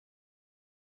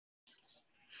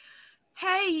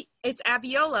Hey, it's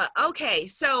Abiola. Okay,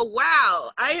 so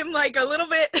wow, I am like a little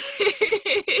bit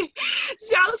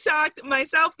shell shocked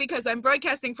myself because I'm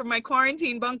broadcasting from my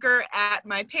quarantine bunker at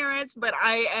my parents', but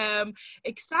I am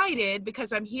excited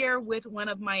because I'm here with one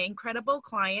of my incredible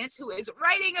clients who is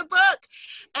writing a book.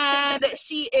 And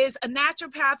she is a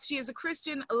naturopath, she is a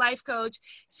Christian life coach,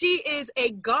 she is a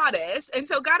goddess. And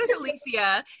so, Goddess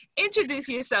Alicia, introduce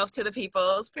yourself to the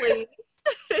peoples, please.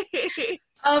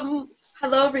 Um,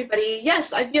 Hello everybody.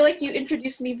 Yes, I feel like you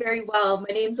introduced me very well.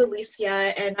 My name's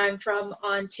Alicia and I'm from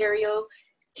Ontario,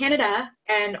 Canada,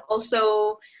 and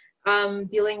also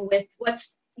dealing with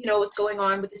what's going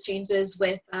on with the changes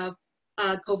with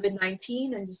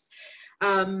COVID-19 and just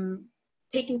um,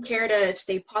 taking care to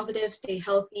stay positive, stay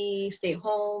healthy, stay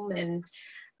home, and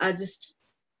just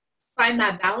find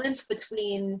that balance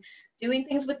between doing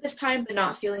things with this time but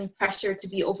not feeling pressure to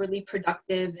be overly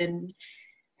productive and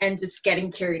just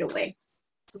getting carried away.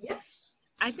 So yes.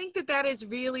 I think that that is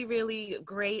really, really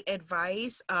great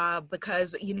advice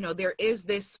because, there is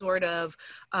this sort of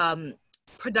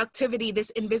productivity, this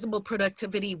invisible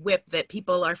productivity whip that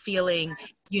people are feeling,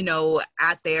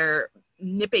 at their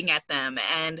nipping at them.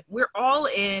 And we're all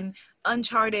in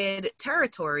uncharted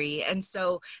territory. And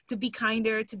so to be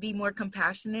kinder, to be more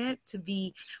compassionate, to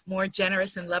be more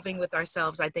generous and loving with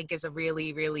ourselves, I think is a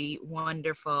really, really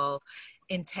wonderful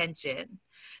intention.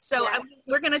 So Yes.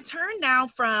 we're going to turn now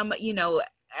from,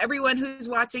 everyone who's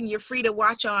watching, you're free to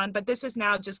watch on, but this is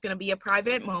now just going to be a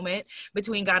private moment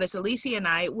between Goddess Alicia and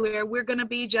I, where we're going to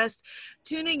be just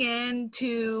tuning in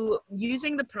to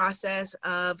using the process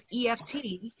of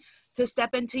EFT to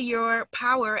step into your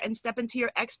power and step into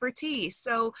your expertise.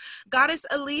 So, Goddess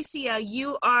Alicia,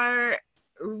 you are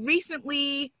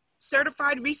recently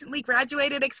certified, recently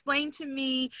graduated. Explain to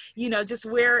me, just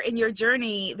where in your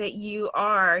journey that you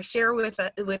are. Share with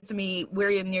me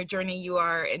where in your journey you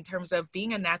are in terms of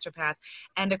being a naturopath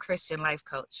and a Christian life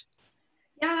coach.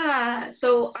 Yeah.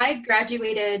 So I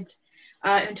graduated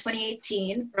in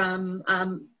 2018 from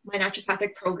my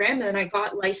naturopathic program, and then I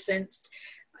got licensed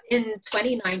in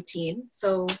 2019.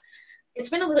 So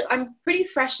it's been a little, I'm pretty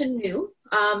fresh and new,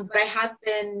 but I have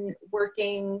been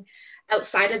working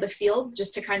outside of the field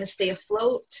just to kind of stay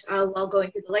afloat while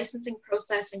going through the licensing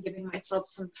process and giving myself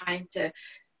some time to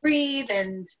breathe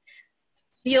and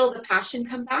feel the passion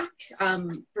come back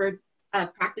for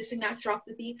practicing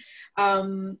naturopathy.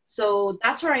 So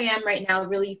that's where I am right now,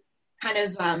 really kind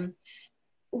of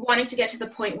wanting to get to the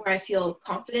point where I feel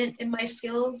confident in my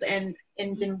skills and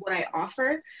in what I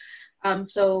offer.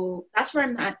 So that's where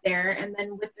I'm at there. And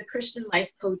then with the Christian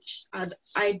life coach,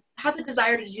 I had the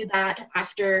desire to do that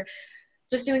after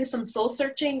just doing some soul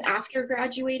searching after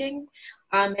graduating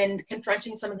and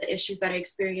confronting some of the issues that I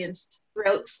experienced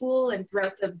throughout school and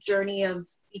throughout the journey of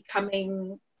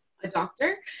becoming a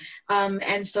doctor.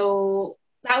 And so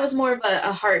that was more of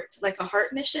a heart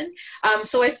mission.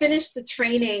 So I finished the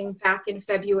training back in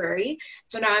February.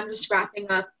 So now I'm just wrapping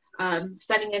up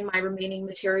sending in my remaining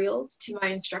materials to my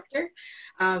instructor,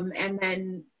 and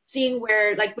then seeing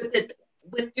where, like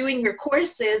with doing your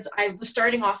courses, I was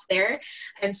starting off there,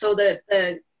 and so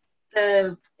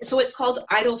so it's called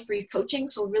idol free coaching.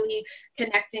 So really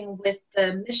connecting with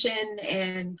the mission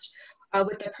and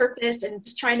with the purpose, and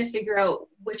just trying to figure out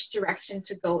which direction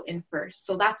to go in first.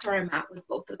 So that's where I'm at with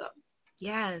both of them.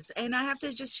 Yes. And I have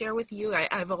to just share with you,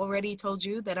 I've already told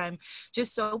you that I'm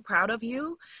just so proud of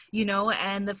you,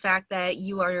 and the fact that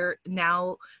you are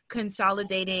now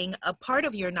consolidating a part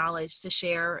of your knowledge to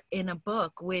share in a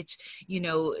book, which,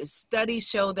 studies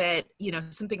show that,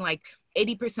 something like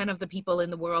 80% of the people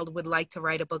in the world would like to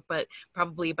write a book, but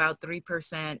probably about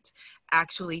 3%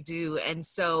 actually do. And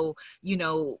so,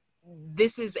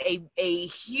 this is a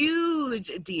huge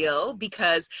deal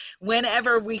because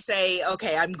whenever we say,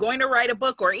 okay, I'm going to write a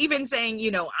book, or even saying,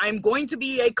 I'm going to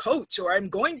be a coach or I'm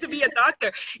going to be a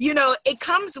doctor, it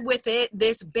comes with it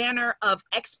this banner of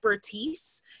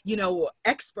expertise,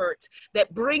 expert,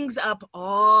 that brings up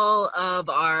all of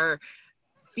our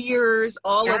fears,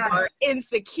 all of Yeah. our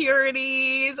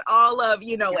insecurities, all of,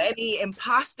 Yeah. any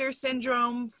imposter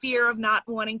syndrome, fear of not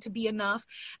wanting to be enough.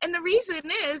 And the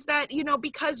reason is that,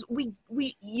 because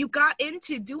you got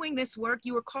into doing this work,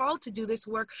 you were called to do this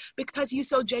work because you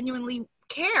so genuinely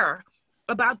care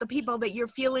about the people that you're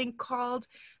feeling called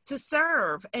to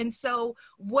serve. And so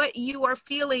what you are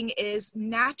feeling is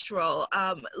natural.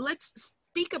 Let's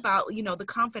speak about, the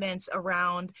confidence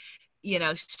around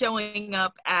showing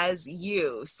up as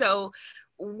you. So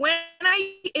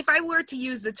if I were to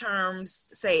use the terms,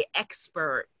 say,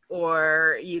 expert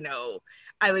or,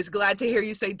 I was glad to hear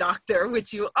you say doctor,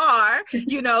 which you are,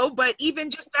 you know, but even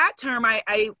just that term,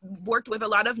 I worked with a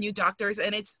lot of new doctors,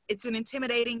 and it's an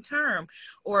intimidating term.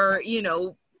 Or, you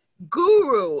know,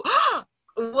 guru.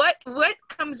 What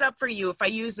comes up for you if I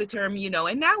use the term, you know?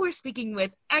 And now we're speaking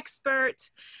with expert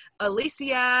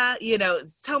Alicia, you know,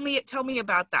 tell me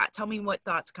about that. Tell me what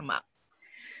thoughts come up.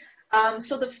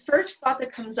 So the first thought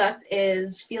that comes up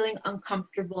is feeling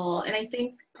uncomfortable. And I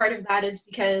think part of that is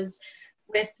because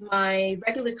with my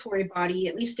regulatory body,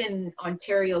 at least in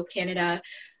Ontario, Canada,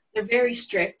 they're very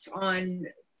strict on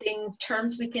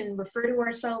terms we can refer to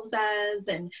ourselves as,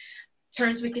 and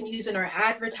terms we can use in our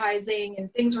advertising,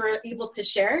 and things we're able to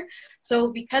share.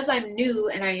 So because I'm new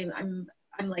and I'm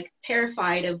like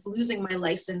terrified of losing my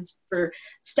license for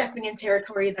stepping in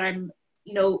territory that I'm,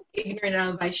 you know, ignorant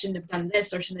of, I shouldn't have done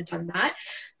this or shouldn't have done that.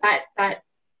 That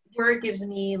word gives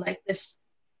me like this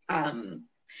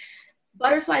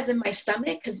butterflies in my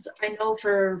stomach, because I know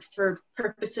for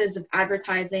purposes of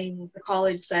advertising, the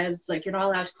college says like you're not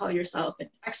allowed to call yourself an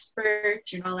expert,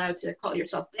 you're not allowed to call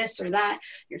yourself this or that.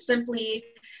 You're simply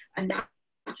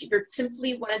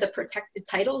one of the protected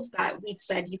titles that we've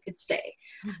said you could say.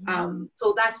 Mm-hmm.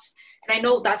 So that's, and I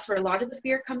know that's where a lot of the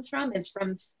fear comes from. It's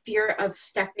from fear of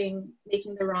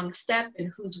making the wrong step,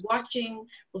 and who's watching.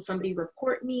 Will somebody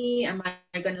report me? Am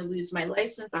I going to lose my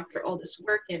license after all this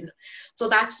work? And so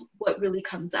that's what really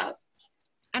comes up.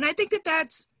 And I think that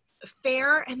that's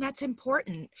fair, and that's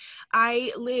important.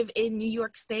 I live in New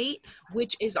York State,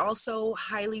 which is also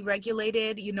highly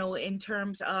regulated, you know, in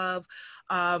terms of,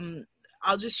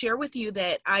 I'll just share with you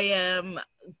that I am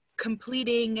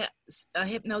completing a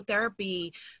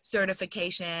hypnotherapy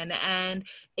certification, and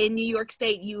in New York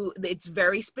State, it's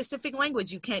very specific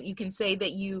language. You can say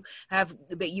that you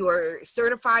are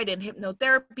certified in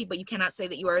hypnotherapy, but you cannot say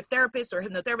that you are a therapist or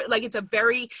hypnotherapist. Like, it's a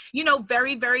very, you know,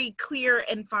 very, very clear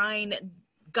and fine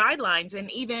guidelines.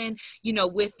 And even, you know,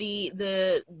 with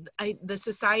the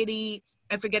society,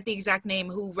 I forget the exact name,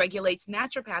 who regulates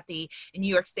naturopathy in New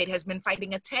York State, has been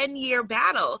fighting a 10-year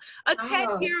battle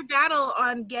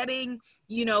on getting,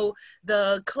 you know,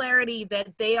 the clarity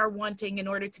that they are wanting in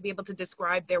order to be able to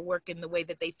describe their work in the way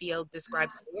that they feel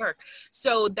describes the work.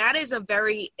 So that is a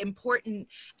very important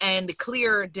and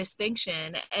clear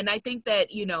distinction. And I think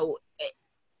that, you know,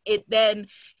 it then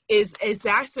is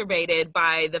exacerbated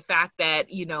by the fact that,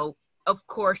 you know, of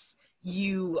course,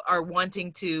 you are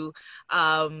wanting to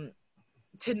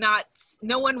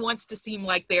no one wants to seem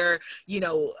like they're, you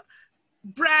know,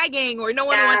 bragging, or no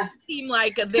one wants to seem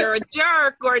like they're a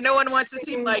jerk, or no one wants to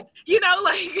seem like, you know,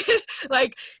 like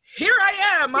like here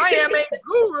I am a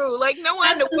guru. Like, no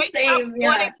one wakes up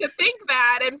wanting to think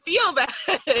that and feel that.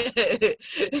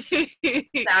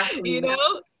 Exactly. You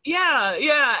know?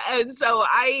 Yeah. And so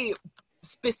I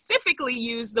specifically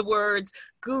use the words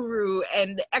guru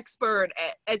and expert,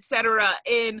 etc.,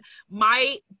 in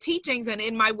my teachings and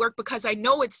in my work, because I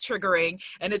know it's triggering,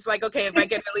 and it's like, okay, if I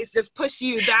can at least just push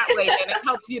you that way, then it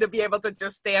helps you to be able to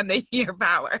just stand in your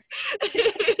power.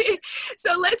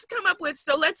 So let's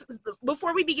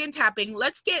before we begin tapping,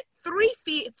 let's get three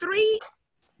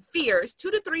fears, 2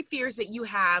 to 3 fears that you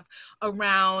have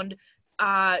around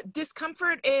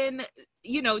discomfort in,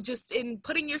 you know, just in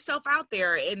putting yourself out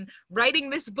there, in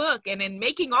writing this book, and in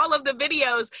making all of the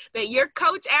videos that your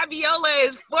coach Abiola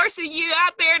is forcing you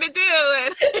out there to do,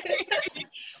 and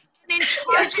in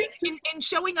charging, in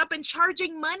showing up and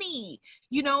charging money,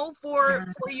 you know, for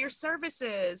your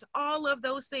services, all of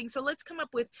those things. So let's come up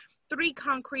with 3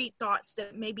 concrete thoughts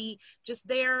that maybe just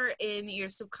there in your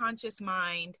subconscious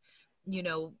mind, you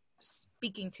know,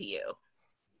 speaking to you.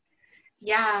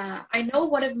 Yeah, I know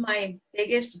one of my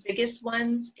biggest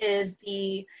ones is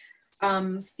the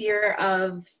fear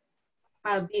of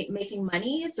making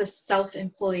money as a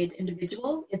self-employed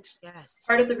individual. It's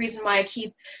part of the reason why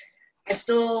I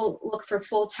still look for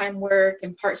full-time work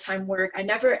and part-time work. I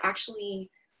never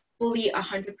actually fully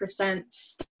 100%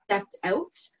 stepped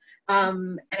out.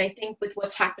 And I think with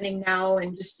what's happening now,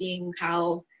 and just seeing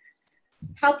how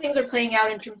things are playing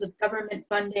out in terms of government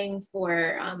funding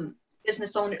for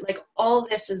business owners, like, all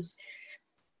this is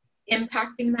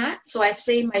impacting that. So I'd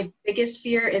say my biggest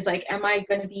fear is, like, am I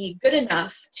going to be good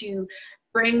enough to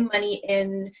bring money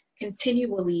in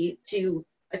continually to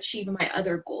achieve my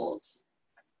other goals?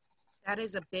 That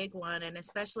is a big one. And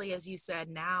especially, as you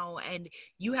said, now, and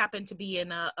you happen to be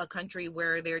in a country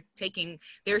where they're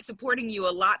supporting you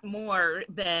a lot more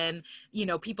than, you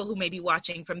know, people who may be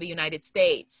watching from the United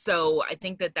States. So I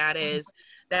think that is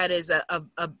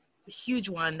a huge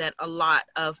one that a lot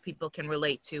of people can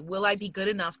relate to. Will I be good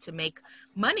enough to make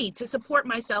money, to support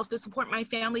myself, to support my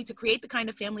family, to create the kind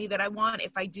of family that I want?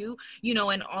 If I do,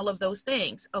 and all of those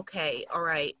things. Okay. All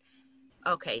right.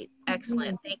 Okay. Mhm.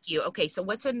 Excellent. Thank you. Okay. So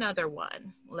what's another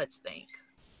one? Let's think.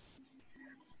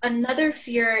 Another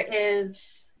fear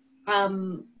is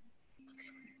I'm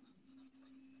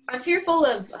fearful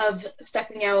of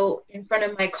stepping out in front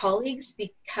of my colleagues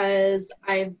because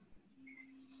I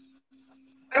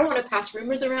don't want to pass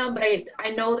rumors around, but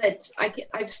I know that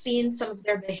I've seen some of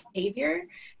their behavior,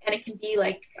 and it can be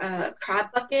like a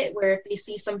crab bucket where if they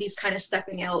see somebody's kind of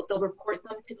stepping out, they'll report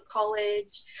them to the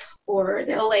college, or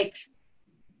they'll like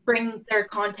bring their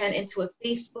content into a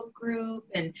Facebook group.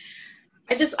 And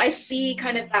I see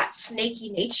kind of that snaky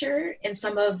nature in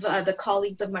some of the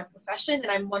colleagues of my profession, and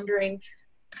I'm wondering,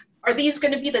 are these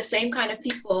going to be the same kind of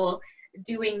people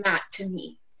doing that to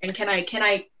me? And can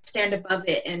I stand above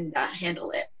it and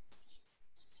handle it?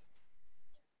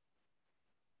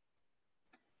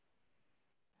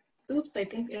 Oops, I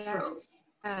think it froze.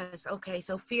 Yes. Okay.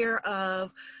 So fear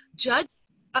of judge.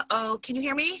 Uh-oh. Can you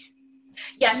hear me?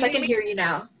 Can Yes, you I hear can me? hear you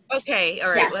now. Okay. All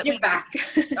right. Yes, you're back.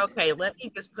 Okay. Let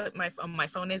me just put my phone. My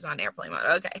phone is on airplane mode.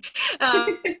 Okay.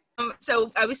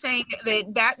 So I was saying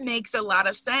that makes a lot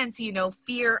of sense.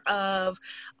 Fear of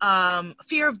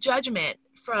judgment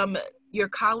from your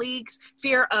colleagues,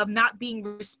 fear of not being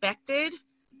respected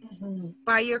Mhm.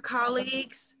 by your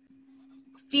colleagues,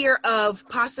 fear of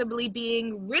possibly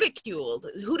being ridiculed.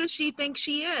 Who does she think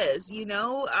she is?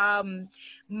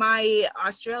 My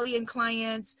Australian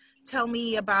clients tell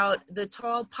me about the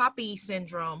tall poppy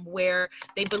syndrome, where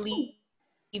they believe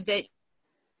that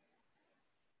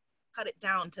cut it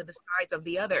down to the size of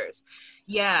the others.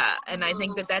 Yeah, and I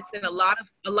think that Oh, that's in a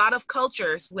lot of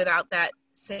cultures without that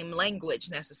same language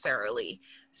necessarily.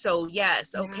 So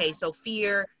yes, yeah. okay. So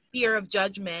fear of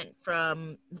judgment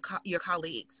from your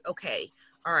colleagues. Okay.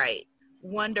 All right.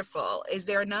 Wonderful. Is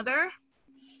there another?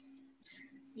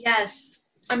 Yes,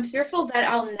 I'm fearful that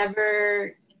I'll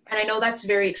never, and I know that's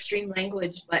very extreme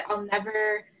language, but I'll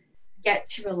never get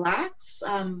to relax.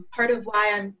 Part of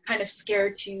why I'm kind of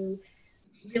scared to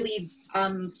really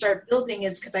start building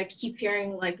is because I keep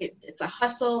hearing like it's a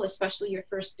hustle, especially your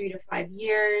first 3 to 5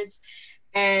 years.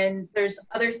 And there's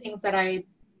other things that I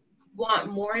want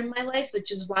more in my life,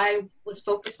 which is why I was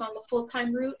focused on the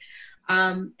full-time route.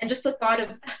 And just the thought of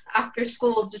after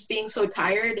school just being so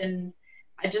tired, and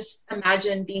I just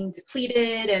imagine being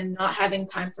depleted and not having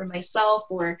time for myself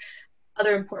or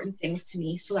other important things to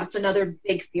me. So that's another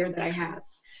big fear that I have.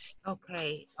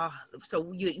 Okay.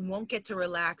 So you won't get to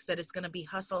relax, that it's going to be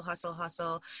hustle, hustle,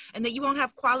 hustle, and that you won't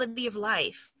have quality of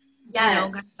life. Kind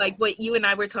of like what Yes. you and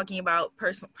I were talking about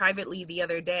privately the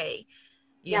other day.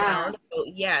 Yeah. So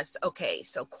yes. Okay.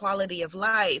 So quality of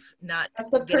life, not That's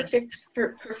the getting,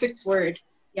 perfect word.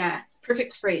 Yeah.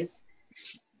 Perfect phrase.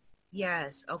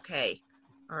 yes. Okay.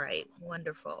 All right.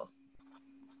 Wonderful.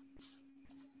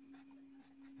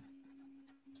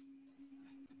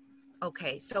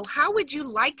 Okay, so how would you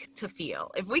like to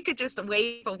feel if we could just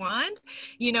wave a wand?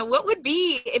 What would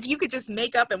be if you could just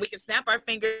make up and we could snap our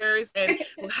fingers, and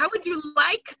how would you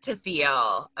like to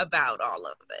feel about all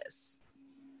of this?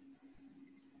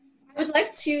 I would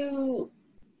like to,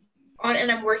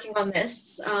 and I'm working on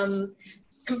this,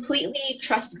 completely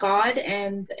trust God,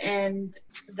 and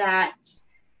that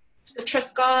to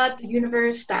trust God, the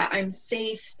universe, that I'm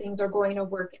safe, things are going to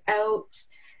work out,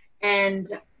 and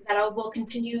that I will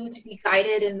continue to be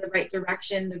guided in the right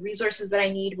direction. The resources that I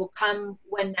need will come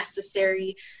when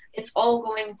necessary. It's all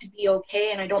going to be okay,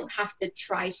 and I don't have to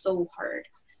try so hard.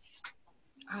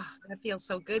 Oh, that feels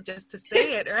so good just to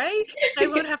say it, right? I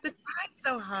won't have to try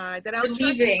so hard, that I'll trust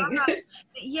Believing. God.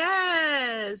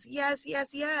 Yes, yes,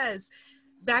 yes, yes.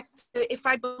 Back to, if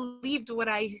I believed what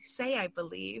I say I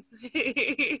believe,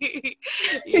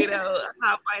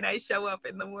 how might I show up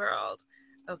in the world?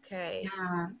 Okay.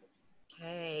 Yeah.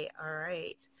 Okay, all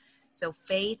right. So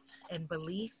faith and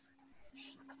belief.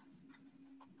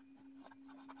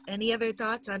 Any other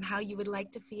thoughts on how you would like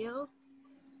to feel?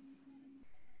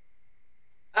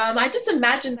 I just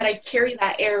imagine that I'd carry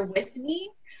that air with me.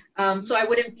 So I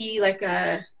wouldn't be I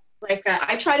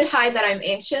try to hide that I'm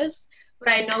anxious, but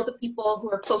I know the people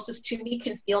who are closest to me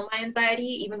can feel my anxiety,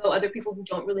 even though other people who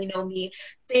don't really know me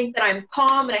think that I'm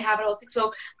calm and I have it all.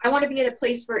 So I want to be at a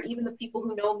place where even the people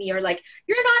who know me are like,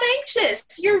 "You're not anxious.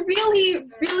 You're really,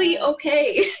 really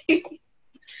okay."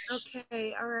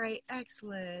 Okay, all right,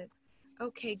 excellent.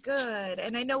 Okay, good.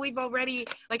 And I know we've already,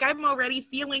 like, I'm already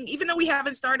feeling, even though we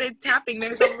haven't started tapping,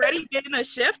 there's already been a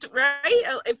shift,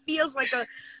 right? It feels like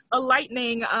a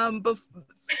lightning already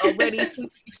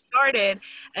since we started.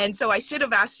 And so I should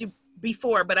have asked you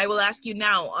before, but I will ask you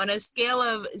now, on a scale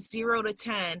of 0 to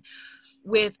 10,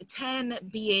 with 10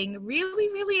 being really,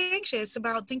 really anxious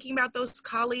about thinking about those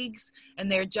colleagues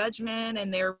and their judgment,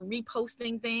 and they're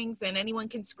reposting things, and anyone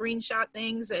can screenshot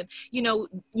things, and,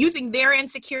 using their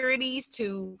insecurities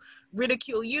to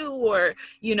ridicule you, or,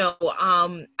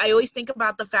 I always think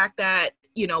about the fact that,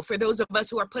 for those of us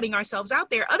who are putting ourselves out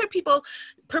there, other people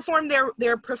perform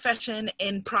their profession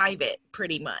in private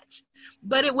pretty much.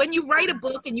 But when you write a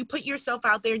book and you put yourself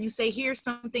out there and you say, here's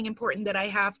something important that I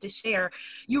have to share,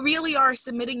 you really are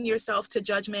submitting yourself to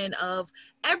judgment of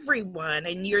everyone.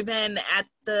 And you're then at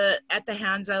the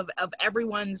hands of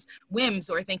everyone's whims,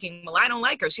 or thinking, well, I don't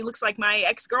like her. She looks like my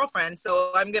ex-girlfriend.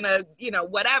 So I'm going to,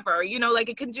 whatever, like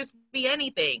it could just be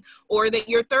anything. Or that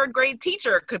your third grade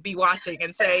teacher could be watching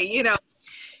and say,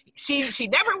 she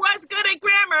never was good at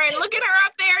grammar, and look at her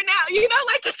up there now,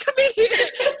 like it could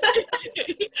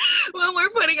be when we're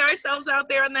putting ourselves out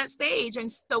there on that stage. And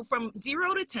so from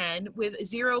 0 to 10, with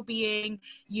 0 being,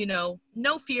 no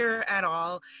fear at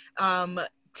all,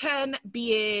 10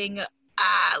 being,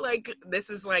 like, this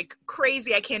is like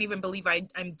crazy, I can't even believe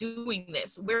I'm doing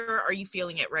this. Where are you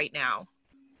feeling it right now?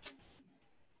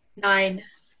 9.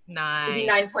 Maybe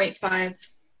 9.5. Okay.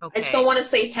 I just don't want to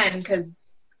say 10 because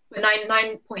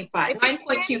 9.5,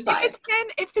 9.25.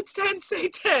 If it's 10, say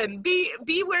 10.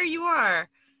 Be where you are.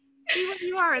 Be where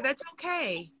you are. That's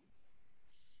okay.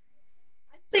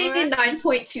 I'd say right.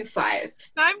 9.25.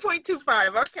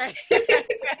 9.25. Okay.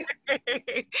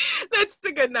 That's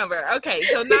a good number. Okay,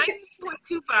 so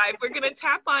 9.25. We're gonna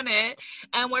tap on it,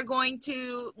 and we're going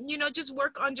to, just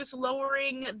work on just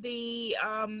lowering the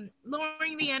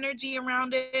energy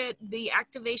around it, the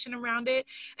activation around it,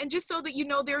 and just so that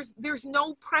there's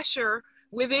no pressure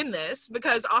within this,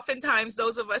 because oftentimes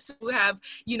those of us who have,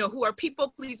 who are people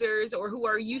pleasers, or who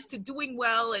are used to doing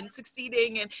well and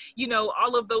succeeding, and,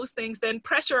 all of those things, then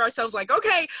pressure ourselves like,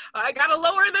 okay, I gotta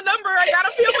lower the number, I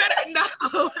gotta feel better.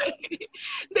 No,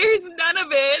 there's none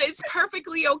of it. It's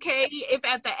perfectly okay if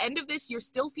at the end of this you're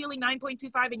still feeling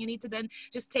 9.25, and you need to then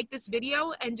just take this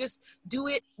video and just do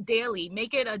it daily.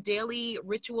 Make it a daily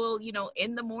ritual,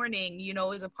 in the morning,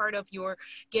 as a part of your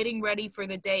getting ready for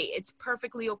the day. It's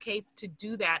perfectly okay to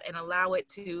do that and allow it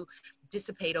to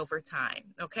dissipate over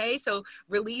time. Okay, so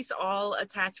release all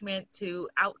attachment to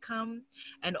outcome,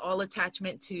 and all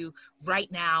attachment to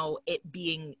right now it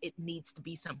needs to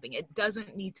be something. It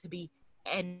doesn't need to be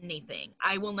anything.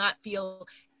 I will not feel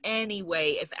any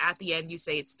way if at the end you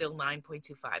say it's still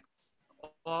 9.25.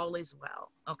 All is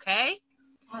well. Okay.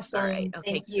 Awesome. All right.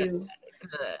 Okay, thank you.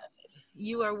 Good.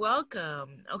 You are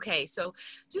welcome. Okay, so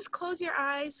just close your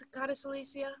eyes, Goddess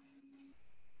Alicia.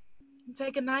 And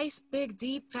take a nice, big,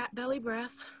 deep, fat belly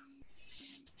breath.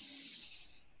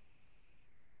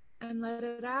 And let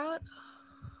it out.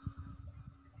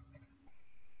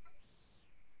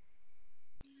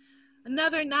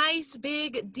 Another nice,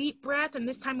 big, deep breath. And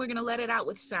this time we're going to let it out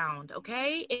with sound,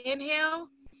 okay? Inhale.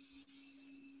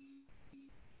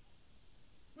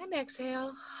 And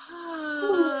exhale.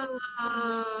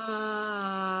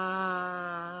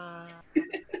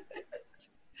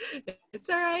 It's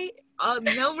all right.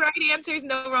 No right answers,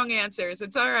 no wrong answers.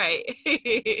 It's all right.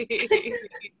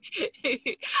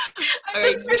 I'm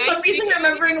just for some reason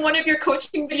remembering one of your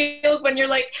coaching videos when you're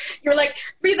like,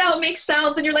 breathe out, make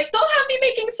sounds, and you're like, don't have me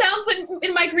making sounds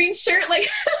in my green shirt, like.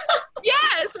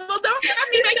 Yes, well, don't have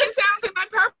me making sounds in my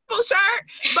purple shirt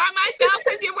by myself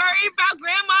because you're worried about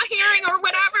grandma hearing or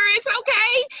whatever. It's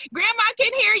okay. Grandma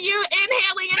can hear you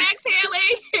inhaling and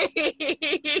exhaling.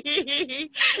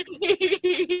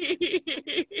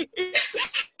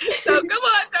 So come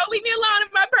on, don't leave me alone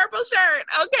in my purple shirt.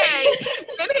 Okay,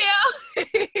 inhale.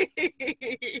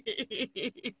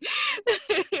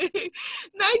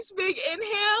 Nice big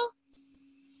inhale.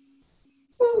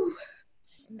 Ooh.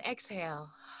 And exhale.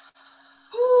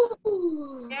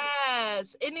 Ooh.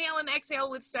 Yes, inhale and exhale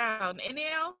with sound.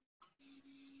 Inhale.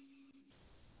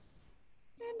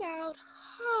 And out.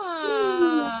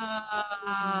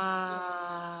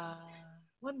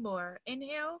 One more.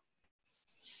 Inhale.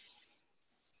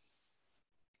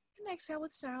 And exhale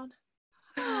with sound.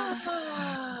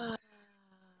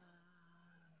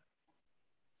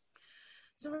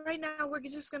 So right now we're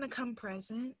just going to come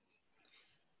present.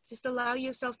 Just allow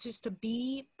yourself just to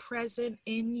be present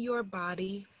in your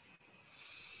body.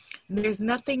 There's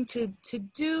nothing to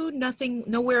do,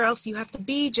 nowhere else you have to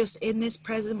be, just in this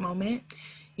present moment.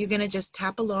 You're going to just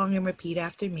tap along and repeat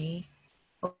after me.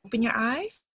 Open your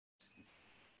eyes.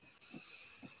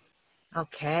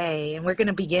 Okay, and we're going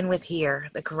to begin with here,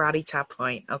 the karate chop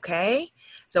point, okay?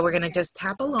 So we're going to just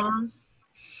tap along.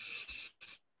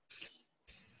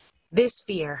 This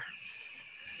fear.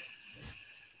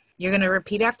 You're going to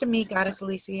repeat after me, Goddess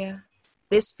Alicia.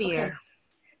 This fear. Okay.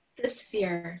 This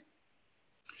fear.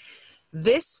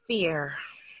 This fear.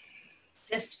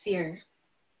 This fear.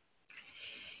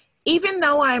 Even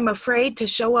though I'm afraid to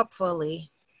show up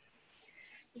fully.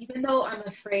 Even though I'm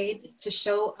afraid to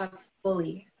show up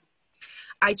fully.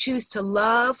 I choose to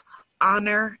love,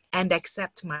 honor, and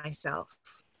accept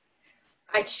myself.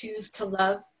 I choose to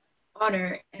love,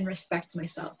 honor, and respect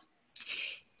myself.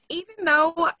 Even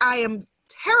though I am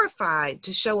terrified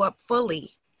to show up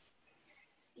fully.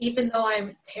 Even though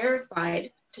I'm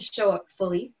terrified to show up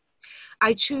fully.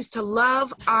 I choose to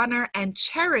love, honor, and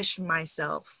cherish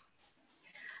myself.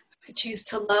 I choose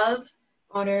to love,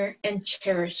 honor, and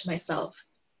cherish myself.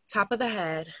 Top of the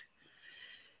head.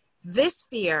 This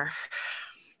fear.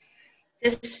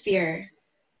 This fear.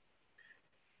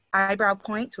 Eyebrow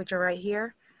points, which are right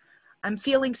here. I'm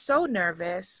feeling so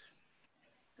nervous.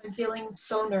 I'm feeling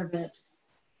so nervous.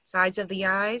 Sides of the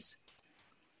eyes.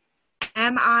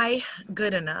 Am I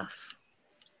good enough?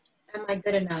 Am I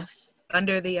good enough?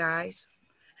 Under the eyes.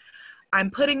 I'm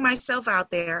putting myself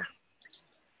out there.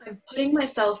 I'm putting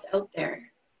myself out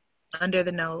there. Under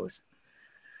the nose.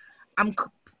 I'm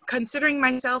considering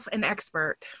myself an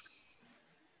expert.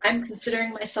 I'm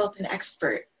considering myself an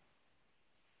expert.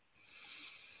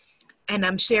 And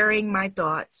I'm sharing my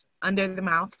thoughts. Under the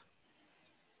mouth.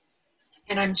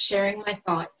 And I'm sharing my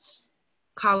thoughts.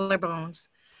 Collarbones.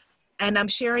 And I'm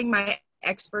sharing my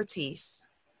expertise.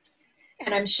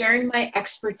 And I'm sharing my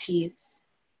expertise.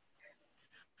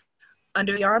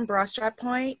 Under the arm, bra strap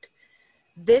point.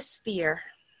 This fear.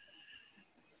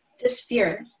 This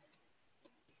fear.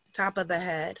 Top of the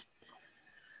head.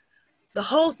 The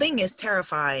whole thing is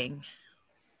terrifying.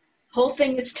 The whole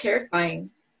thing is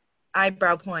terrifying.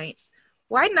 Eyebrow points.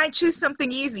 Why didn't I choose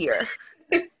something easier?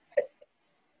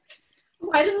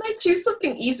 Why didn't I choose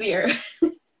something easier?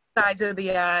 Sides of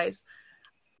the eyes.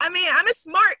 I mean, I'm a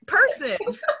smart person.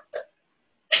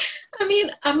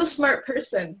 I'm a smart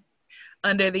person.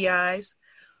 Under the eyes.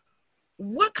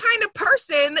 What kind of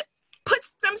person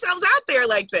puts themselves out there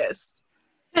like this?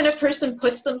 What kind of person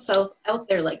puts themselves out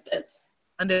there like this?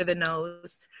 Under the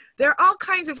nose. There are all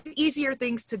kinds of easier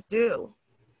things to do.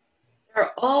 There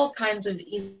are all kinds of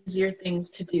easier things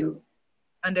to do.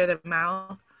 Under the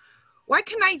mouth. Why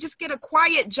can't I just get a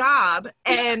quiet job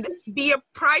and be a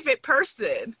private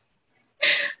person?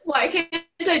 Why can't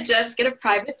I just get a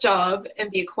private job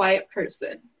and be a quiet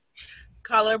person?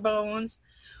 Collarbones.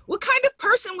 What kind of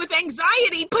person with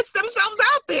anxiety puts themselves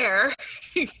out there?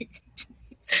 What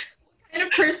kind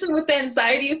of person with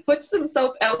anxiety puts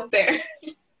themselves out there?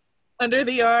 Under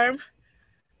the arm.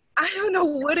 I don't know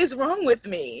what is wrong with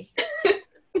me.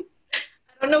 I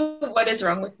don't know what is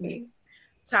wrong with me.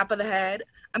 Top of the head.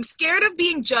 I'm scared of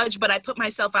being judged, but I put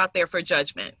myself out there for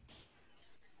judgment.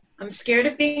 I'm scared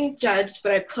of being judged,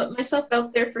 but I put myself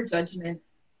out there for judgment.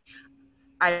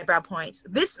 Eyebrow points.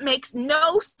 This makes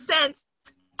no sense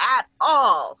at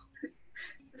all.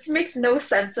 This makes no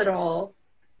sense at all.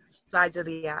 Sides of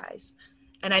the eyes.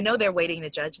 And I know they're waiting to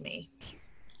judge me.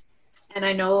 And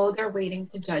I know they're waiting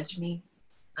to judge me.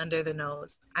 Under the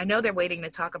nose. I know they're waiting to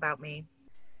talk about me.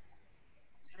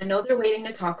 I know they're waiting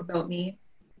to talk about me.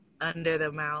 Under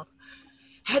the mouth.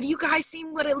 Have you guys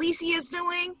seen what Alicia is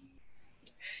doing?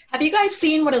 Have you guys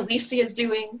seen what Alicia is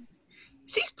doing?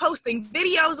 She's posting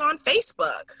videos on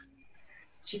Facebook.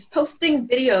 She's posting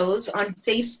videos on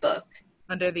Facebook.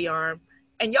 Under the arm.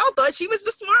 And y'all thought she was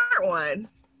the smart one.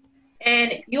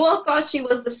 And you all thought she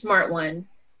was the smart one.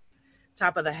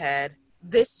 Top of the head.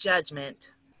 This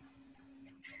judgment.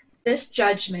 This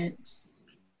judgment.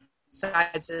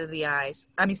 Sides of the eyes.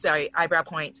 Eyebrow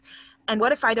points. And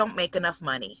what if I don't make enough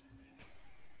money?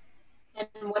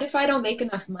 And what if I don't make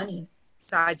enough money?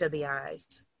 Sides of the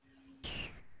eyes.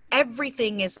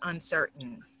 Everything is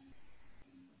uncertain.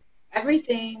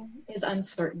 Everything is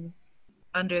uncertain.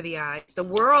 Under the eyes. The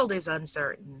world is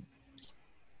uncertain.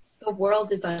 The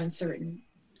world is uncertain.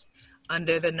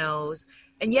 Under the nose.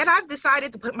 And yet I've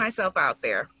decided to put myself out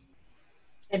there.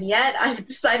 And yet I've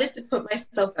decided to put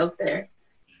myself out there.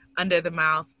 Under the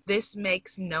mouth. This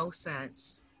makes no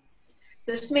sense.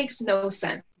 This makes no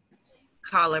sense.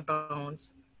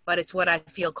 Collarbones. But it's what I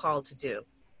feel called to do.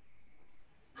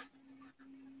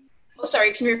 Oh,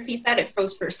 sorry, can you repeat that? It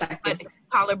froze for a second.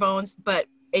 Collarbones, but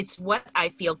it's what I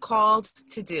feel called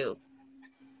to do.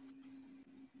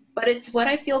 But it's what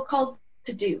I feel called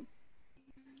to do.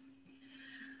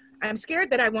 I'm scared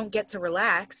that I won't get to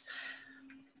relax.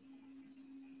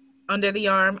 Under the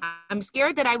arm. I'm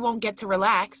scared that I won't get to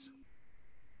relax.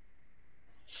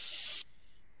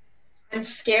 I'm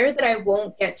scared that I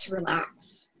won't get to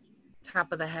relax.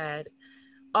 Top of the head.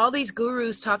 All these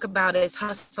gurus talk about is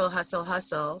hustle, hustle,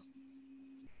 hustle.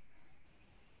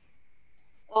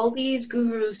 All these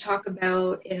gurus talk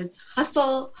about is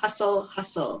hustle, hustle,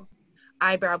 hustle.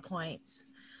 Eyebrow points.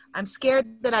 I'm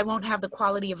scared that I won't have the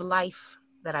quality of life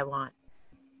that I want.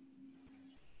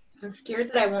 I'm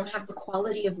scared that I won't have the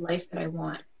quality of life that I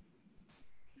want.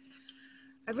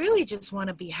 I really just want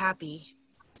to be happy.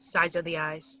 Sides of the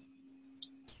eyes.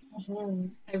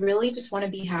 I really just want to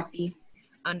be happy.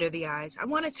 Under the eyes. I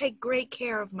want to take great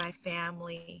care of my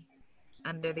family.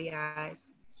 Under the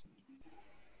eyes.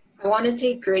 I want to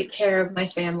take great care of my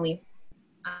family.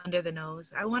 Under the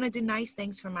nose. I want to do nice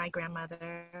things for my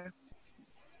grandmother.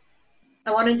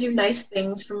 I want to do nice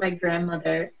things for my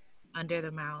grandmother. Under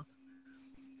the mouth.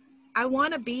 I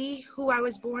want to be who I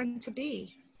was born to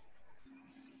be.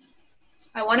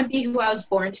 I want to be who I was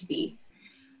born to be.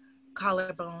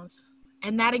 Collarbones.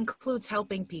 And that includes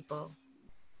helping people.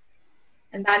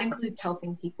 And that includes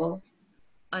helping people.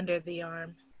 Under the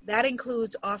arm. That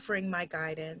includes offering my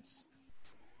guidance.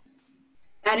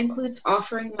 That includes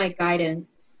offering my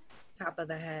guidance. Top of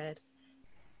the head.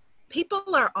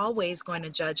 People are always going to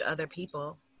judge other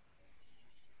people.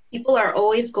 People are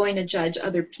always going to judge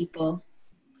other people.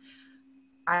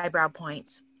 Eyebrow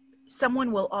points.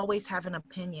 Someone will always have an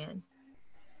opinion.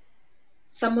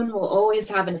 Someone will always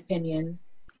have an opinion.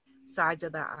 Sides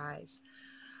of the eyes.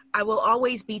 I will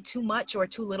always be too much or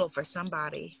too little for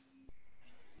somebody.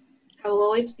 I will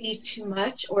always be too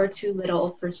much or too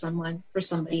little for somebody.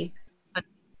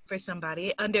 For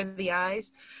somebody. Under the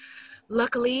eyes.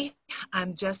 Luckily,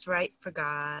 I'm just right for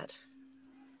God.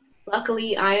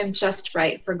 Luckily, I am just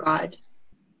right for God.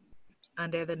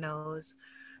 Under the nose.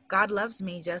 God loves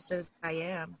me just as I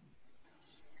am.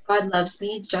 God loves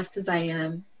me just as I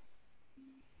am.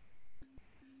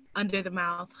 Under the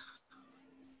mouth.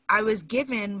 I was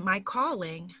given my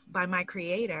calling by my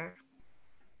Creator.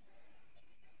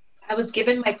 I was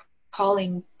given my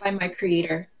calling by my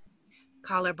Creator.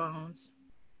 Collarbones.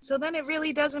 So then it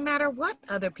really doesn't matter what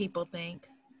other people think.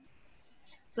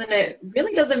 So then it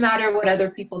really doesn't matter what other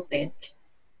people think.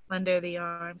 Under the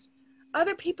arms.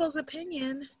 Other people's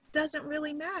opinion doesn't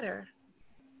really matter.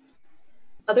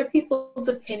 Other people's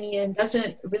opinion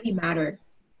doesn't really matter.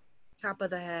 Top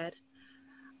of the head.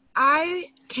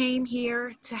 I came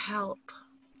here to help.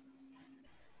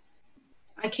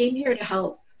 I came here to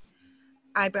help.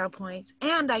 Eyebrow points.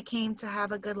 And I came to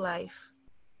have a good life.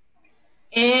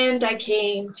 And I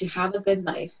came to have a good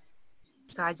life.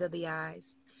 Sides of the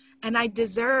eyes. And I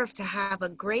deserve to have a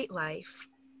great life.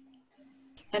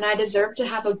 And I deserve to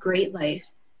have a great life.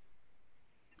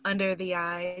 Under the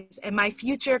eyes. And my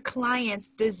future clients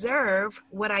deserve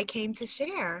what I came to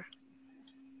share.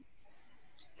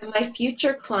 And my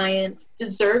future clients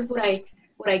deserve what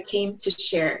I came to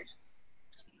share.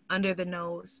 Under the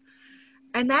nose.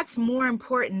 And that's more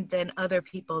important than other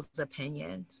people's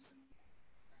opinions.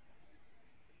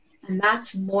 And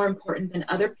that's more important than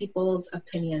other people's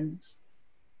opinions.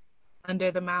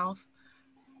 Under the mouth.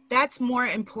 That's more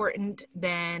important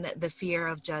than the fear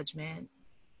of judgment.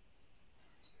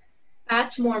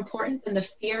 That's more important than the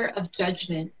fear of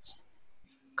judgment.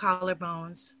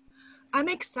 Collarbones. I'm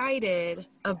excited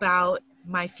about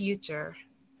my future.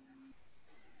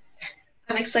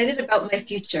 I'm excited about my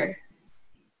future.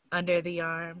 Under the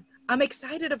arm. I'm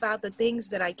excited about the things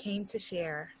that I came to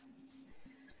share.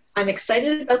 I'm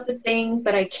excited about the things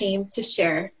that I came to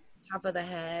share. Top of the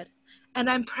head. And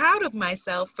I'm proud of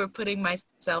myself for putting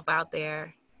myself out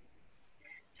there.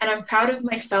 And I'm proud of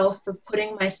myself for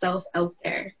putting myself out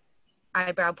there.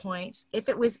 Eyebrow points. If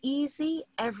it was easy,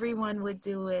 everyone would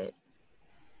do it.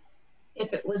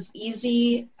 If it was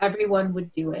easy, everyone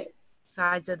would do it.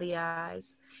 Sides of the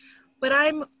eyes. But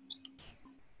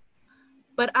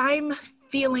I'm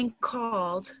feeling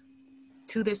called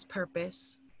to this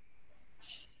purpose.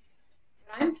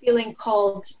 I'm feeling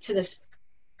called to this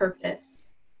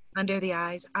purpose. Under the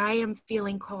eyes. I am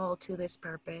feeling called to this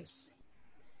purpose.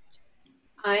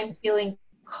 I'm feeling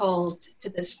called to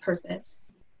this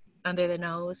purpose. Under the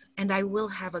nose. And I will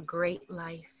have a great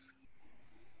life.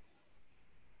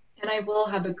 And I will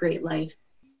have a great life.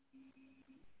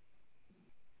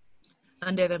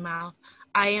 Under the mouth.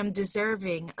 I am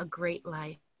deserving a great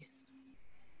life.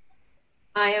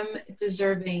 I am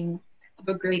deserving of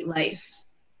a great life.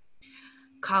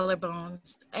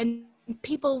 Collarbones. And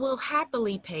people will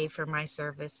happily pay for my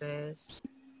services.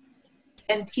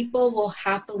 And people will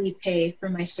happily pay for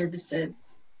my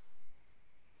services.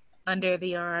 Under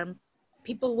the arm,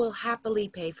 people will happily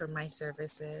pay for my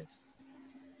services.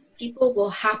 People will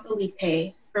happily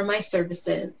pay for my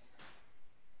services.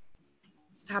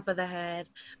 Top of the head,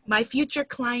 my future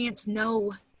clients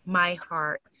know my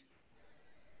heart.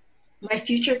 My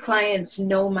future clients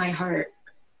know my heart.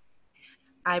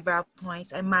 Eyebrow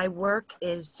points, and my work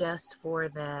is just for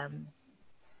them.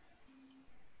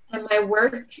 And my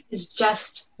work is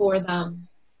just for them.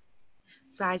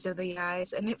 Sides of the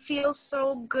eyes, and it feels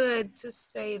so good to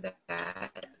say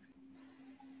that.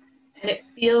 And it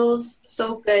feels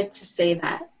so good to say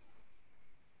that.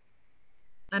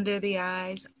 Under the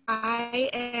eyes, I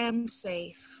am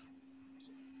safe.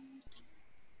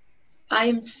 I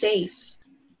am safe.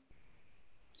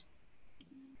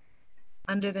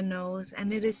 Under the nose,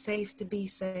 and it is safe to be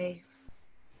safe.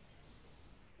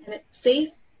 And it's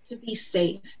safe to be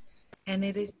safe. And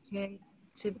it is safe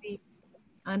to be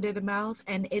under the mouth,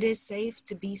 and it is safe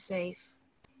to be safe.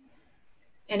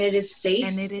 And it is safe.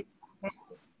 And it is safe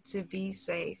to be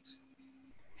safe.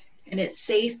 And it's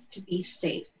safe to be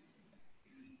safe.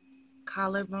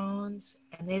 Collarbones,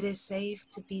 and it is safe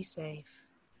to be safe.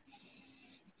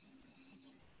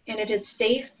 And it is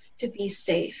safe to be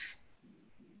safe.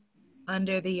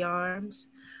 Under the arms,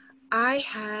 I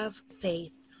have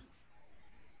faith.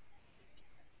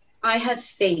 I have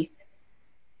faith.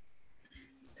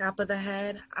 Top of the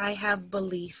head, I have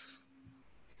belief.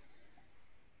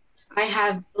 I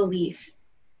have belief.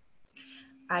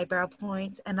 Eyebrow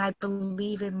points, and I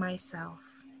believe in myself.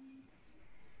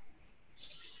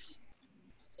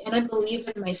 And I believe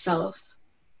in myself.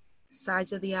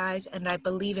 Sides of the eyes, and I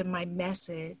believe in my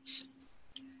message.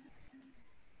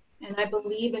 And I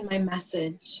believe in my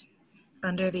message.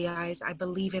 Under the eyes, I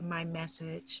believe in my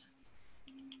message.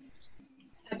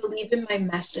 I believe in my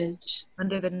message.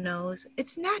 Under the nose,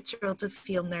 it's natural to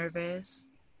feel nervous.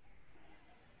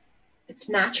 It's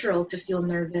natural to feel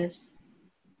nervous.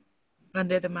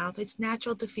 Under the mouth, it's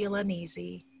natural to feel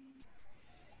uneasy.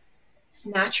 It's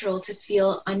natural to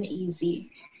feel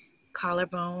uneasy.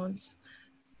 Collarbones,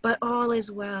 but all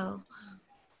is well.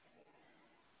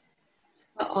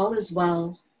 But all is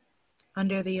well.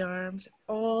 Under the arms,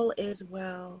 all is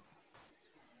well.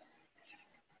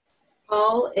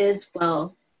 All is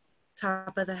well.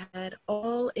 Top of the head,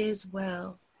 all is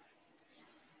well.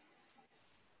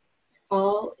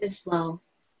 All is well.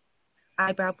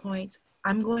 Eyebrow points,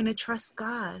 I'm going to trust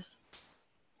God.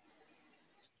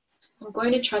 I'm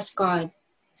going to trust God.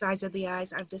 Sides of the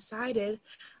eyes, I've decided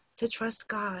to trust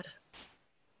God.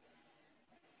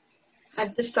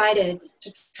 I've decided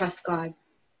to trust God.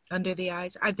 Under the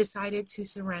eyes, I've decided to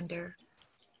surrender.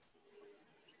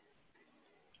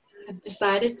 I've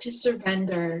decided to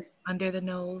surrender. Under the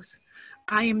nose,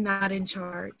 I am not in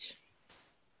charge.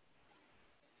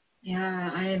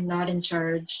 Yeah, I am not in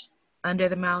charge. Under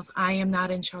the mouth, I am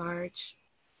not in charge.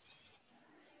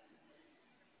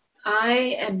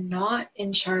 I am not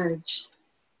in charge.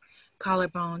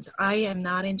 Collarbones, I am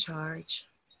not in charge.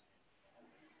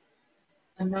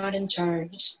 I'm not in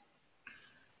charge.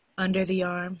 Under the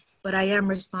arm, but I am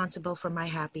responsible for my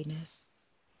happiness.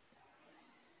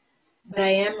 But I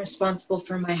am responsible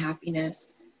for my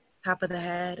happiness. Top of the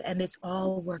head, and it's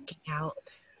all working out.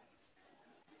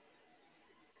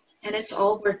 And it's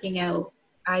all working out.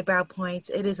 Eyebrow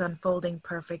points, it is unfolding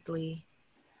perfectly.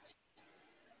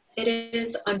 It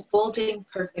is unfolding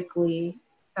perfectly.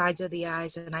 Sides of the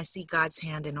eyes, and I see God's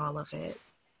hand in all of it.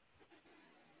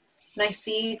 And I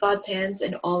see God's hands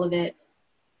in all of it.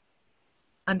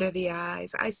 Under the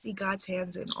eyes, I see God's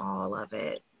hands in all of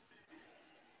it.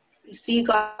 I see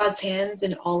God's hands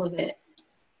in all of it.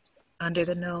 Under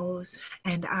the nose,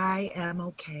 and I am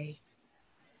okay.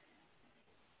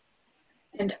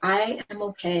 And I am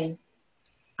okay.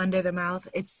 Under the mouth,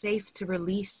 it's safe to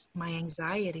release my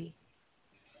anxiety.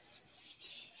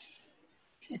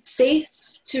 It's safe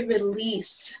to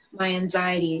release my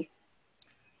anxiety.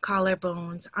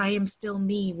 Collarbones, I am still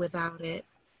me without it.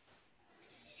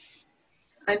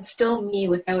 I'm still me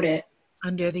without it.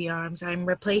 Under the arms, I'm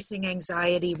replacing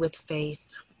anxiety with faith.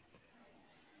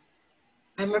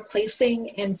 I'm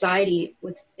replacing anxiety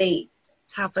with faith.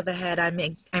 Top of the head,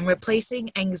 I'm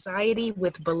replacing anxiety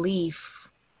with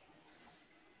belief.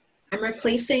 I'm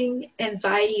replacing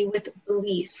anxiety with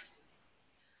belief.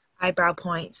 Eyebrow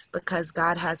points, because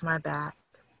God has my back.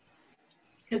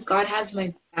 Because God has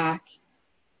my back.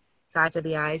 Sides of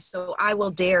the eyes, so I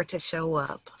will dare to show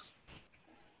up.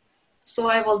 So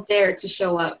I will dare to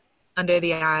show up. Under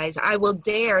the eyes, I will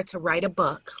dare to write a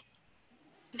book.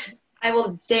 I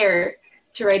will dare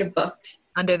to write a book.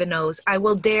 Under the nose, I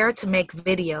will dare to make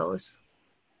videos.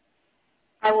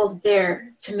 I will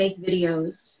dare to make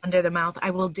videos. Under the mouth,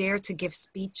 I will dare to give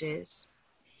speeches.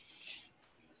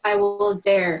 I will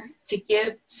dare to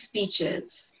give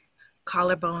speeches.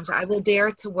 Collarbones, I will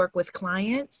dare to work with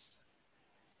clients.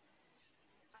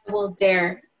 I will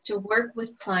dare to work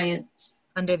with clients.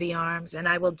 Under the arms, and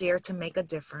I will dare to make a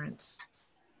difference.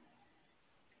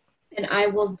 And I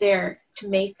will dare to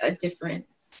make a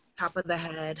difference. Top of the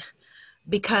head,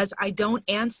 because I don't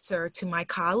answer to my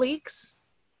colleagues.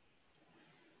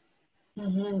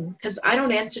 Because I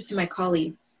don't answer to my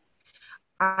colleagues.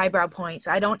 Eyebrow points,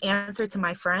 I don't answer to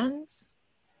my friends.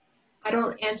 I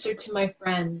don't answer to my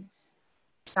friends.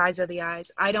 Sides of the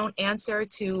eyes, I don't answer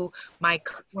to my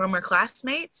former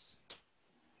classmates.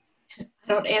 I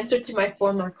don't answer to my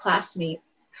former classmates.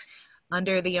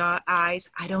 Under the eyes,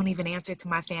 I don't even answer to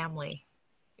my family.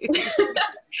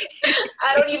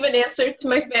 I don't even answer to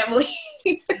my family.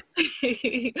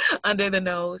 Under the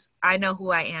nose, I know who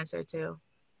I answer to.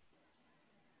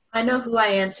 I know who I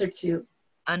answer to.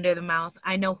 Under the mouth,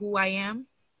 I know who I am.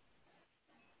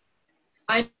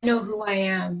 I know who I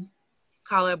am.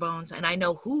 Collarbones, and I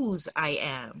know whose I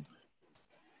am.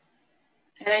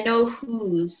 And I know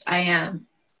whose I am.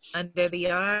 Under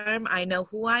the arm, I know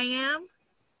who I am.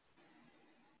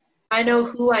 I know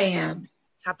who I am.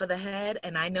 Top of the head,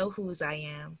 and I know whose I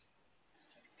am.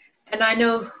 And I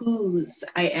know whose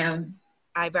I am.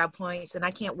 Eyebrow points, and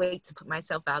I can't wait to put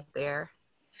myself out there.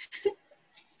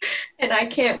 And I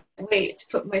can't wait to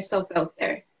put myself out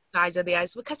there. Sides of the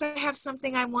eyes, because I have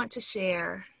something I want to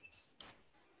share.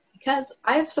 Because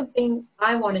I have something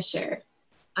I want to share.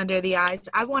 Under the eyes,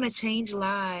 I want to change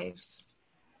lives.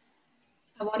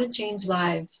 I want to change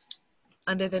lives.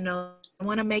 Under the nose, I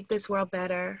want to make this world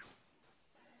better.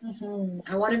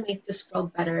 I want to make this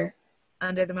world better.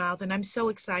 Under the mouth, and I'm so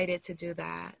excited to do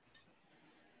that.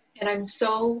 And I'm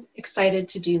so excited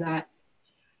to do that.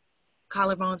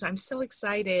 Collarbones, I'm so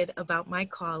excited about my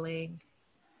calling.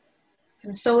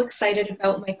 I'm so excited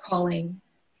about my calling.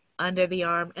 Under the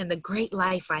arm, and the great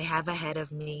life I have ahead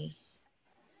of me.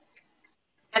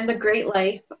 And the great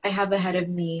life I have ahead of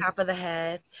me. Top of the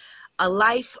head, a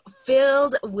life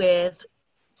filled with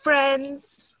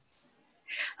friends.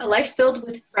 A life filled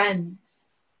with friends.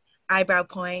 Eyebrow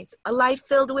points, a life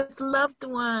filled with loved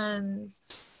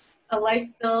ones. A life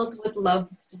filled with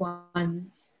loved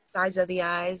ones. Sides of the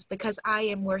eyes, because I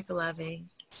am worth loving.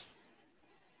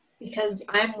 Because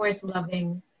I'm worth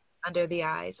loving. Under the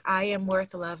eyes, I am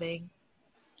worth loving.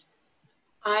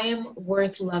 I am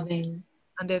worth loving.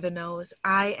 Under the nose,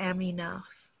 I am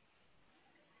enough.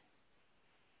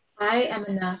 I am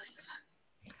enough.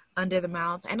 Under the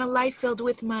mouth, and a life filled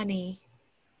with money.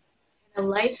 A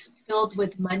life filled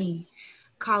with money.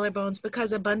 Collarbones,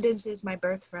 because abundance is my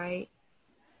birthright.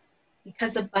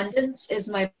 Because abundance is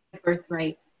my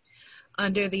birthright.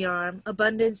 Under the arm,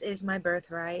 abundance is my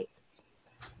birthright.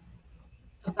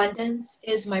 Abundance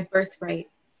is my birthright.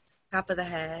 Top of the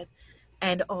head,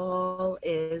 and all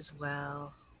is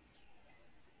well.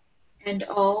 And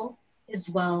all is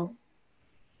well.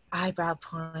 Eyebrow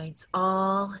points,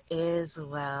 all is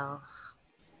well.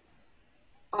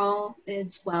 All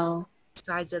is well.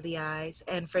 Sides of the eyes,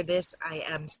 and for this I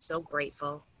am so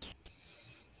grateful.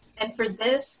 And for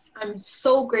this, I'm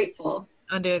so grateful.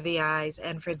 Under the eyes,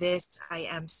 and for this I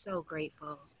am so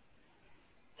grateful.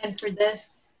 And for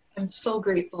this, I'm so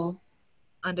grateful.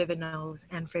 Under the nose,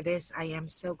 and for this I am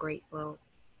so grateful.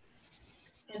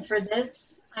 And for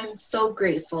this, I'm so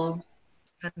grateful.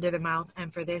 Under the mouth,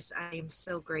 and for this I am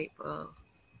so grateful.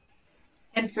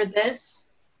 And for this,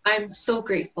 I'm so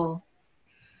grateful.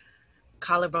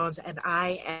 Collarbones, and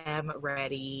I am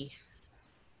ready.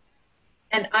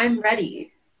 And I'm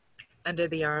ready. Under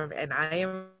the arm, and I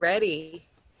am ready.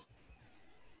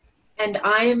 And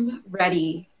I'm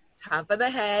ready. Top of the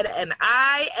head, and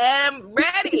I am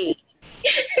ready.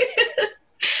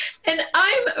 And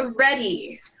I'm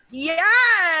ready.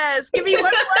 Yes, give me one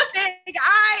more thing.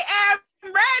 I am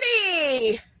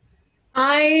ready.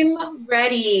 I'm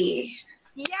ready.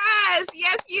 Yes,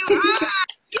 yes you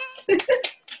are.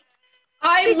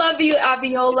 I love you,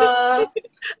 Abiola.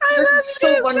 I You're love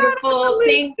so you. wonderful.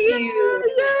 Thank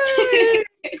you.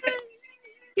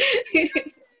 Yay.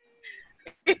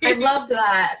 I love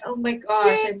that. Oh my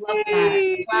gosh, I love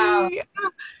that. Wow.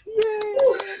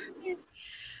 Yay.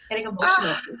 Getting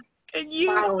emotional. And you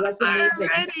Wow, that's are amazing.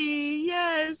 ready.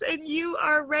 Yes, and you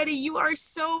are ready. You are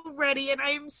so ready, and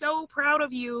I am so proud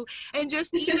of you. And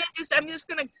I'm just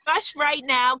gonna gush right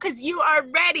now because you are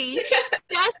ready.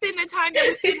 Just in the time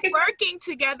that we've been working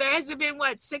together, has it been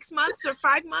what, 6 months or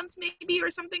 5 months maybe, or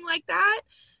something like that?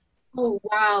 Oh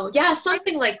wow. Yeah,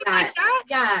 something like that.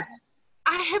 Yeah.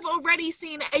 I have already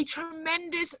seen a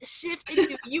tremendous shift in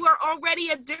you. You are already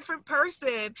a different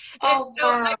person. And Oh, so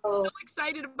I'm so wow.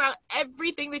 excited about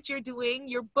everything that you're doing.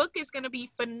 Your book is going to be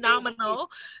Thank you. phenomenal.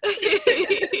 Thank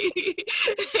you.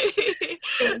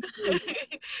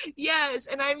 Yes,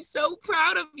 and I'm so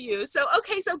proud of you. So,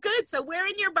 okay, so good. So, where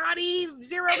in your body,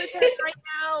 0 to 10 right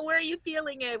now? Where are you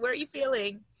feeling it? Where are you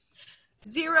feeling?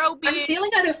 Zero I'm being,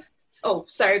 feeling out of, oh,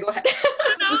 sorry, go ahead. no,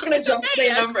 I'm no, just going to it's jump okay.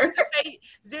 to a number. Okay.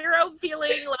 Zero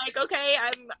feeling like, okay,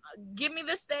 give me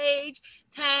the stage.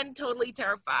 10, totally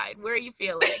terrified. Where are you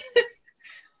feeling?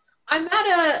 I'm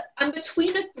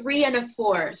between a 3 and a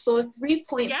 4, so a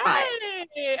 3.5. Yay! Oh,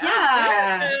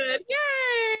 Yeah. good.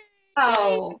 Yay!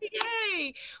 Oh.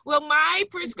 Yay! Well, my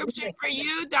prescription for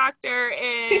you, doctor,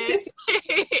 is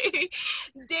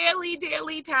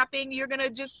daily tapping. You're gonna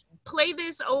just play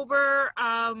this over,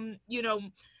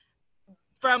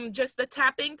 from just the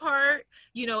tapping part,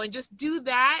 and just do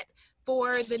that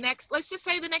for the next, let's just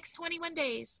say the next 21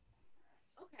 days.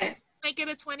 Okay. Make it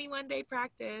a 21-day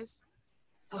practice.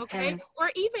 Okay. Okay. Or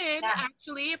even Yeah.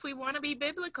 actually, if we want to be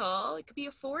biblical, it could be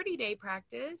a 40-day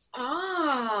practice.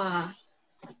 Ah.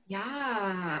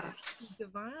 Yeah.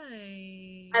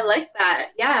 Divine. I like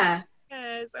that. Yeah.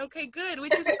 Yes. Okay, good.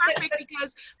 Which is perfect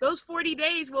because those 40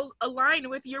 days will align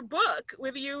with your book,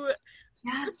 with you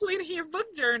completing your Yes. book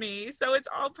journey. So it's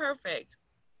all perfect.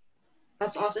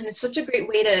 That's awesome. It's such a great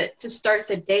way to start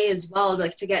the day as well,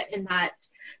 like to get in that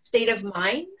state of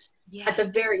mind at Yes. the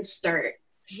very start.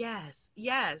 Yes.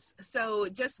 So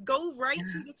just go right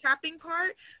to Yeah. the tapping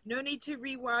part. No need to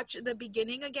rewatch the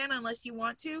beginning again unless you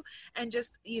want to. And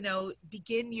just,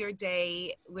 begin your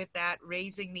day with that,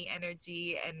 raising the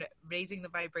energy and raising the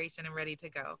vibration and ready to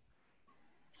go.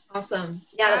 Awesome.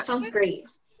 Yeah, All that sounds right. great.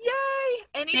 Yay.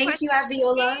 Any Thank you, questions for me?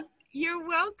 Abiola. You're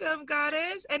welcome,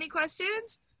 Goddess. Any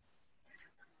questions?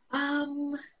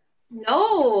 Um,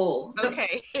 no.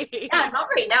 Okay. Yeah, not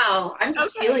right now. I'm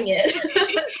just Okay. feeling it.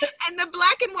 And the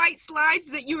black and white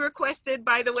slides that you requested,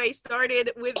 by the way,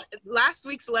 started with last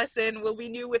week's lesson, will be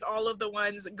new with all of the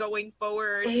ones going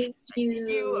forward. Thank You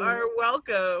you. are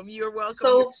welcome. You're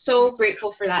welcome. So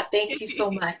grateful for that. Thank you so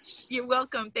much. You're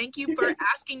welcome. Thank you for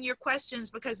asking your questions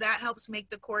because that helps make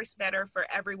the course better for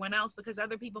everyone else because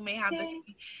other people may have the Yay. same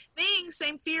things,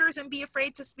 same fears, and be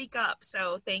afraid to speak up.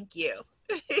 So thank you.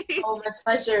 Oh, my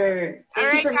pleasure. All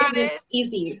Thank you right, for making it Goddess.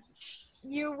 easy.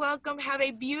 You're welcome. Have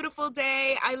a beautiful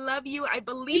day. I love you. I You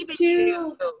believe in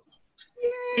you. too.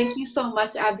 Thank you so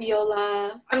much,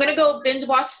 Abiola. I'm gonna go binge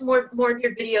watch more of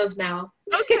your videos now.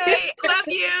 Okay. Love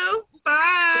you. Love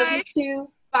Bye. you too.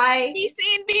 Bye. Be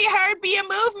seen, be heard, be a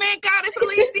movement. Goddess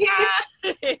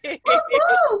Alicia.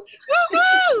 Woo-hoo! Woo-hoo.